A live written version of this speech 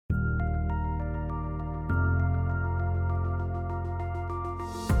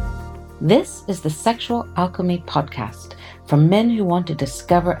This is the Sexual Alchemy Podcast for men who want to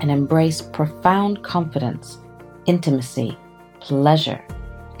discover and embrace profound confidence, intimacy, pleasure,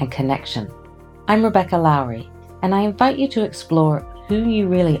 and connection. I'm Rebecca Lowry, and I invite you to explore who you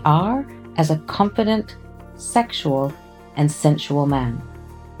really are as a confident, sexual, and sensual man.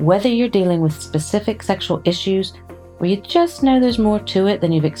 Whether you're dealing with specific sexual issues or you just know there's more to it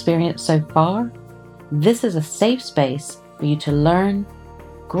than you've experienced so far, this is a safe space for you to learn,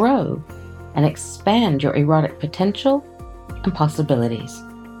 grow, and expand your erotic potential and possibilities.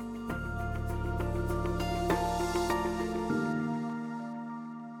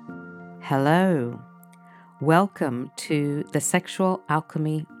 Hello. Welcome to the Sexual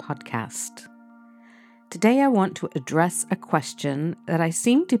Alchemy Podcast. Today I want to address a question that I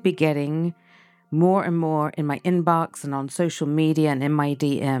seem to be getting more and more in my inbox and on social media and in my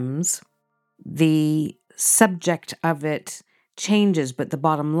DMs. The subject of it changes, but the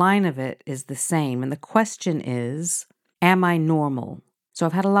bottom line of it is the same. And the question is, am I normal? So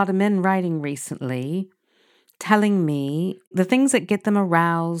I've had a lot of men writing recently telling me the things that get them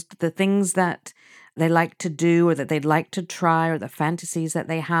aroused, the things that they like to do or that they'd like to try, or the fantasies that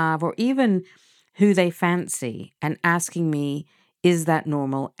they have, or even who they fancy, and asking me, is that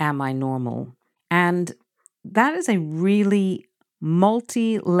normal? Am I normal? And that is a really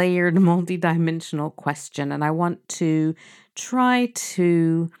multi-layered, multi-dimensional question, and I want to try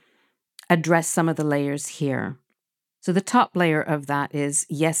to address some of the layers here. So the top layer of that is,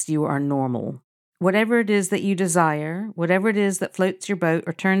 yes, you are normal. Whatever it is that you desire, whatever it is that floats your boat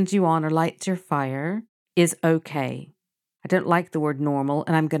or turns you on or lights your fire is okay. I don't like the word normal,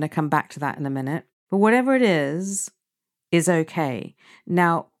 and I'm going to come back to that in a minute. But whatever it is okay.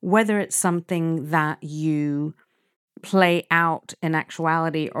 Now, whether it's something that you play out in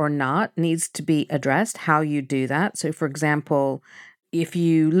actuality or not needs to be addressed, how you do that. So, for example, if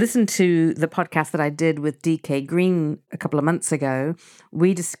you listen to the podcast that I did with DK Green a couple of months ago,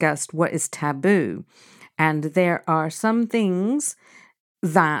 we discussed what is taboo. And there are some things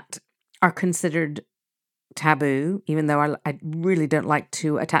that are considered taboo, even though I really don't like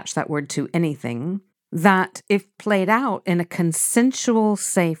to attach that word to anything, that if played out in a consensual,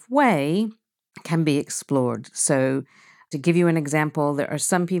 safe way, can be explored. So to give you an example, there are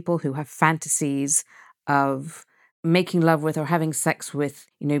some people who have fantasies of making love with or having sex with,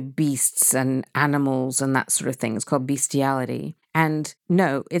 beasts and animals and that sort of thing. It's called bestiality. And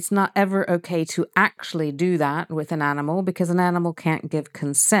no, it's not ever okay to actually do that with an animal because an animal can't give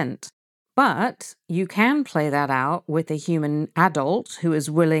consent. But you can play that out with a human adult who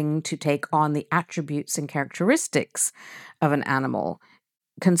is willing to take on the attributes and characteristics of an animal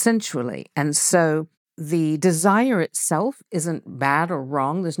consensually. And so the desire itself isn't bad or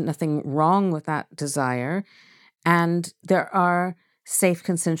wrong. There's nothing wrong with that desire. And there are safe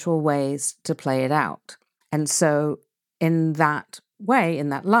consensual ways to play it out. And so in that way, in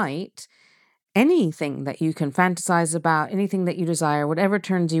that light, anything that you can fantasize about, anything that you desire, whatever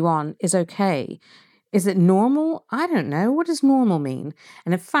turns you on is okay. Is it normal? I don't know. What does normal mean?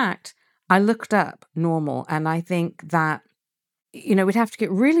 And in fact, I looked up normal, and I think that, we'd have to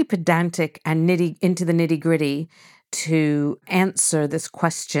get really pedantic and into the nitty gritty to answer this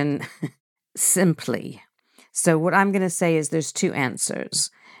question simply. So what I'm going to say is there's two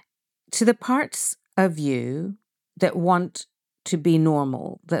answers. To the parts of you that want to be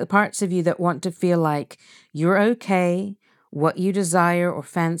normal, the parts of you that want to feel like you're okay, what you desire or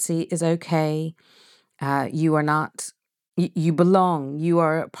fancy is okay, you are not, you belong, you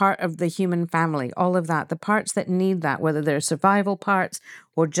are part of the human family, all of that, the parts that need that, whether they're survival parts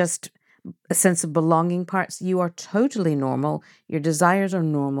or just a sense of belonging parts, you are totally normal, your desires are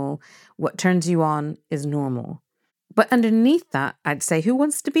normal, what turns you on is normal. But underneath that, I'd say, who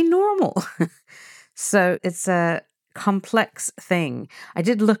wants to be normal? So it's a complex thing. I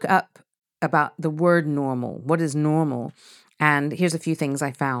did look up about the word normal. What is normal? And here's a few things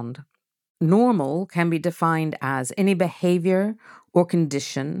I found. Normal can be defined as any behavior or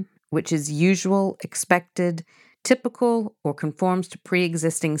condition which is usual, expected, typical, or conforms to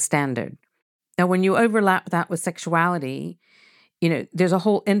pre-existing standard. Now, when you overlap that with sexuality, there's a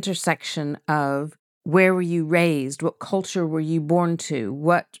whole intersection of where were you raised? What culture were you born to?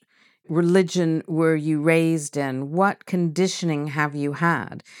 What religion were you raised in? What conditioning have you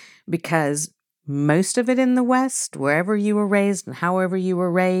had? Because most of it in the West, wherever you were raised and however you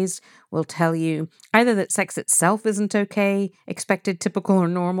were raised, will tell you either that sex itself isn't okay, expected, typical, or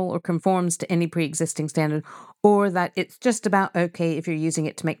normal, or conforms to any pre-existing standard, or that it's just about okay if you're using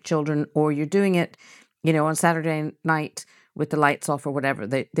it to make children, or you're doing it, on Saturday night with the lights off or whatever.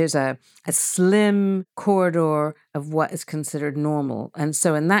 There's a slim corridor of what is considered normal. And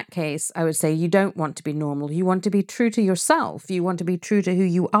so in that case, I would say you don't want to be normal. You want to be true to yourself. You want to be true to who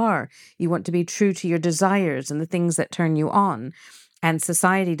you are. You want to be true to your desires and the things that turn you on. And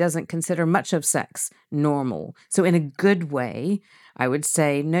society doesn't consider much of sex normal. So in a good way, I would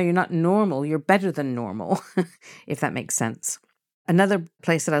say, no, you're not normal. You're better than normal, if that makes sense. Another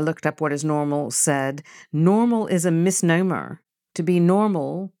place that I looked up what is normal said, normal is a misnomer. To be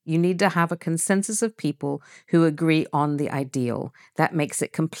normal, you need to have a consensus of people who agree on the ideal. That makes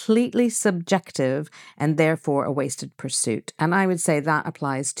it completely subjective and therefore a wasted pursuit. And I would say that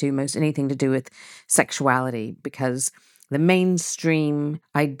applies to most anything to do with sexuality, because the mainstream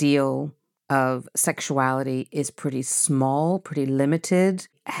ideal of sexuality is pretty small, pretty limited,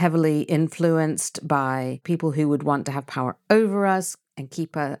 heavily influenced by people who would want to have power over us and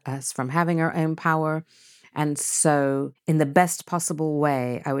keep us from having our own power. And so in the best possible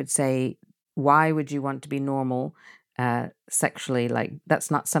way, I would say, why would you want to be normal sexually? Like,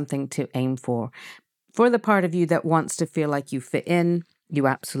 that's not something to aim for. For the part of you that wants to feel like you fit in, you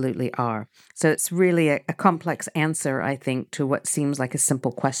absolutely are. So it's really a complex answer, I think, to what seems like a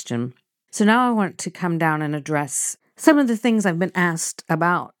simple question. So now I want to come down and address some of the things I've been asked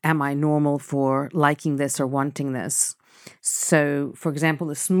about. Am I normal for liking this or wanting this? So, for example,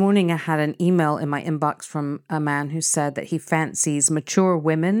 this morning I had an email in my inbox from a man who said that he fancies mature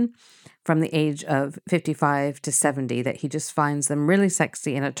women from the age of 55 to 70, that he just finds them really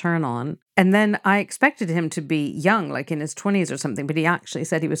sexy and a turn on. And then I expected him to be young, like in his 20s or something, but he actually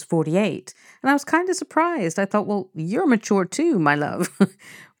said he was 48. And I was kind of surprised. I thought, well, you're mature too, my love.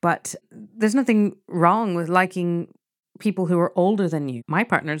 But there's nothing wrong with liking people who are older than you. My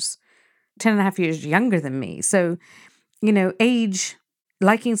partner's 10 and a half years younger than me. So, age,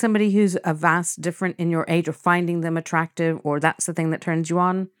 liking somebody who's a vast different in your age or finding them attractive, or that's the thing that turns you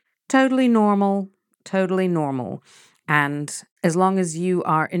on, totally normal, totally normal. And as long as you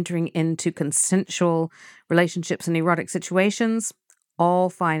are entering into consensual relationships and erotic situations, all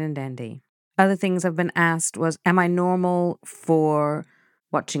fine and dandy. Other things I've been asked was, am I normal for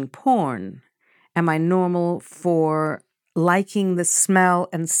watching porn? Am I normal for liking the smell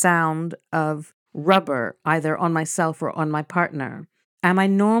and sound of rubber, either on myself or on my partner? Am I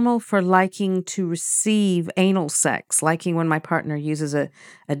normal for liking to receive anal sex, liking when my partner uses a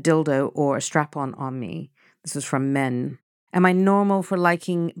dildo or a strap-on on me? This is from men. Am I normal for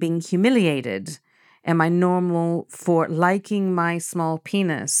liking being humiliated? Am I normal for liking my small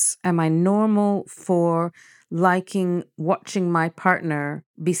penis? Am I normal for liking watching my partner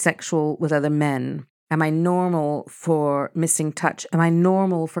be sexual with other men? Am I normal for missing touch? Am I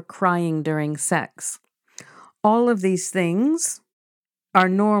normal for crying during sex? All of these things are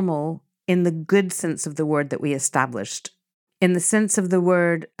normal in the good sense of the word that we established. In the sense of the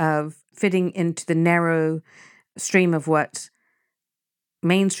word of fitting into the narrow stream of what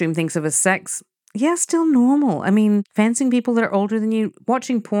mainstream thinks of as sex, yeah, still normal. I mean, fancying people that are older than you,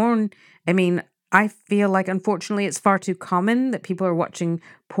 watching porn, I feel like unfortunately it's far too common that people are watching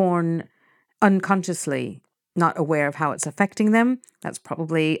porn unconsciously, not aware of how it's affecting them. That's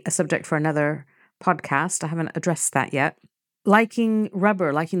probably a subject for another podcast. I haven't addressed that yet. Liking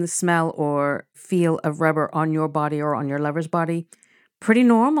rubber, liking the smell or feel of rubber on your body or on your lover's body, pretty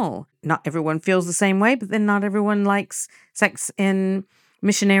normal. Not everyone feels the same way, but then not everyone likes sex in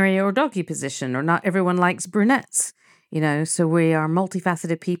missionary or doggy position, or not everyone likes brunettes. So we are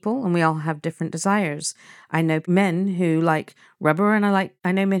multifaceted people and we all have different desires. I know men who like rubber, and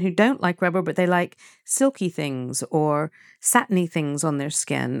I know men who don't like rubber, but they like silky things or satiny things on their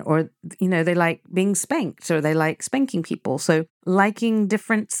skin, or, they like being spanked, or they like spanking people. So liking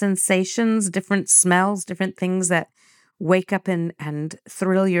different sensations, different smells, different things that wake up and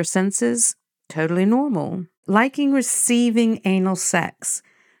thrill your senses, totally normal. Liking receiving anal sex,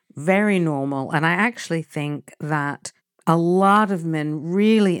 very normal. And I actually think that a lot of men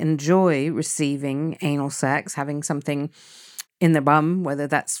really enjoy receiving anal sex, having something in their bum, whether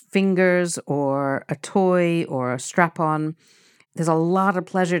that's fingers or a toy or a strap-on. There's a lot of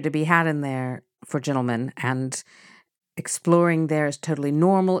pleasure to be had in there for gentlemen, and exploring there is totally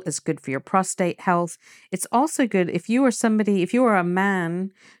normal. It's good for your prostate health. It's also good if you are a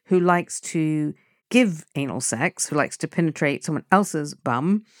man who likes to give anal sex, who likes to penetrate someone else's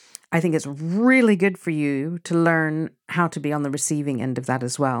bum. I think it's really good for you to learn how to be on the receiving end of that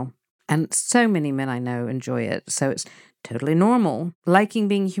as well. And so many men I know enjoy it. So it's totally normal. Liking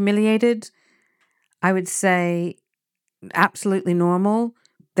being humiliated, I would say absolutely normal.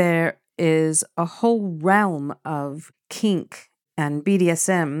 There is a whole realm of kink and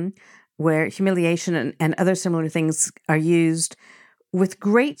BDSM where humiliation and other similar things are used with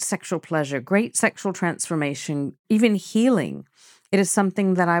great sexual pleasure, great sexual transformation, even healing. It is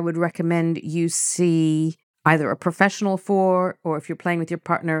something that I would recommend you see either a professional for, or if you're playing with your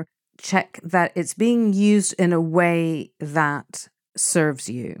partner, check that it's being used in a way that serves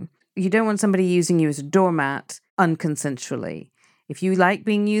you. You don't want somebody using you as a doormat unconsensually. If you like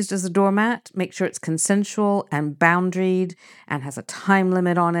being used as a doormat, make sure it's consensual and boundaried and has a time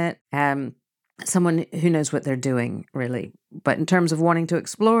limit on it. Someone who knows what they're doing, really. But in terms of wanting to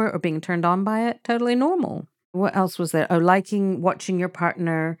explore or being turned on by it, totally normal. What else was there? Oh, watching your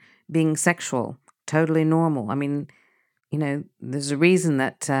partner being sexual, totally normal. I mean, there's a reason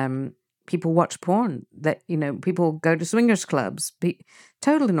that people watch porn, that, people go to swingers clubs.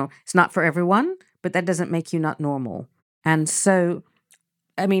 Totally normal. It's not for everyone, but that doesn't make you not normal. And so,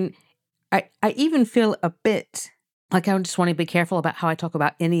 I mean, I even feel a bit like I just want to be careful about how I talk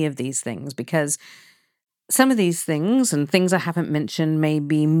about any of these things, because some of these things and things I haven't mentioned may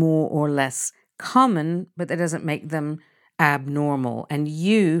be more or less common, but that doesn't make them abnormal. And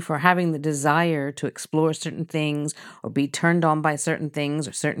you, for having the desire to explore certain things or be turned on by certain things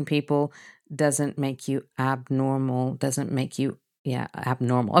or certain people, doesn't make you abnormal, doesn't make you,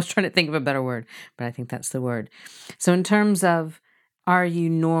 abnormal. I was trying to think of a better word, but I think that's the word. So in terms of, are you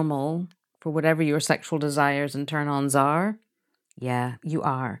normal for whatever your sexual desires and turn-ons are? Yeah, you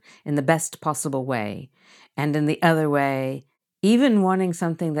are, in the best possible way. And in the other way, even wanting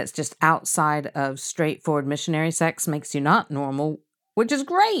something that's just outside of straightforward missionary sex makes you not normal, which is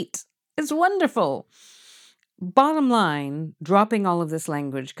great. It's wonderful. Bottom line, dropping all of this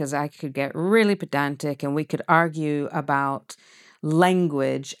language, because I could get really pedantic and we could argue about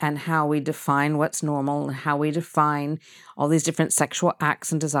language and how we define what's normal and how we define all these different sexual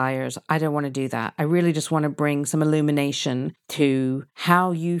acts and desires. I don't want to do that. I really just want to bring some illumination to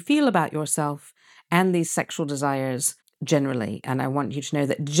how you feel about yourself and these sexual desires generally. And I want you to know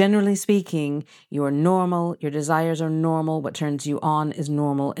that generally speaking, you are normal, your desires are normal, what turns you on is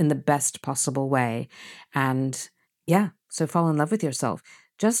normal in the best possible way. And so fall in love with yourself.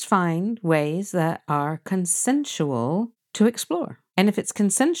 Just find ways that are consensual to explore. And if it's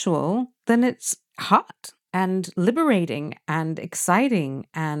consensual, then it's hot and liberating and exciting,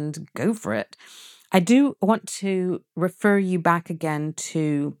 and go for it. I do want to refer you back again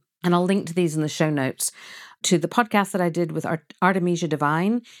to, and I'll link to these in the show notes, to the podcast that I did with Artemisia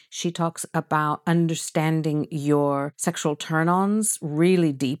Divine. She talks about understanding your sexual turn-ons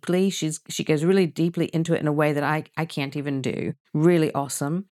really deeply. She goes really deeply into it in a way that I can't even do. Really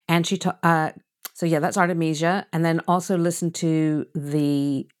awesome. And that's Artemisia. And then also listen to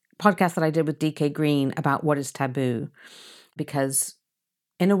the podcast that I did with DK Green about what is taboo. Because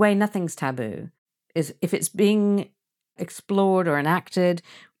in a way, nothing's taboo. If it's being explored or enacted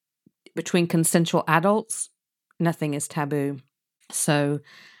between consensual adults, nothing is taboo. So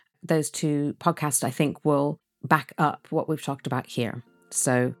those two podcasts, I think, will back up what we've talked about here.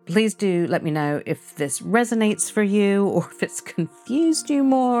 So please do let me know if this resonates for you, or if it's confused you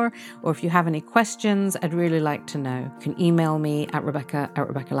more, or if you have any questions. I'd really like to know. You can email me at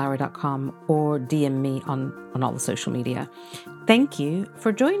rebecca@RebeccaLowry.com or DM me on all the social media. Thank you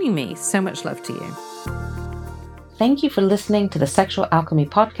for joining me. So much love to you. Thank you for listening to the Sexual Alchemy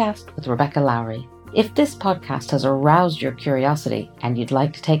Podcast with Rebecca Lowry. If this podcast has aroused your curiosity and you'd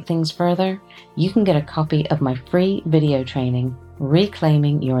like to take things further, you can get a copy of my free video training,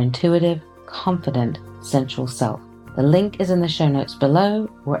 Reclaiming Your Intuitive, Confident, Sensual Self. The link is in the show notes below,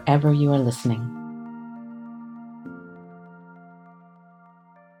 wherever you are listening.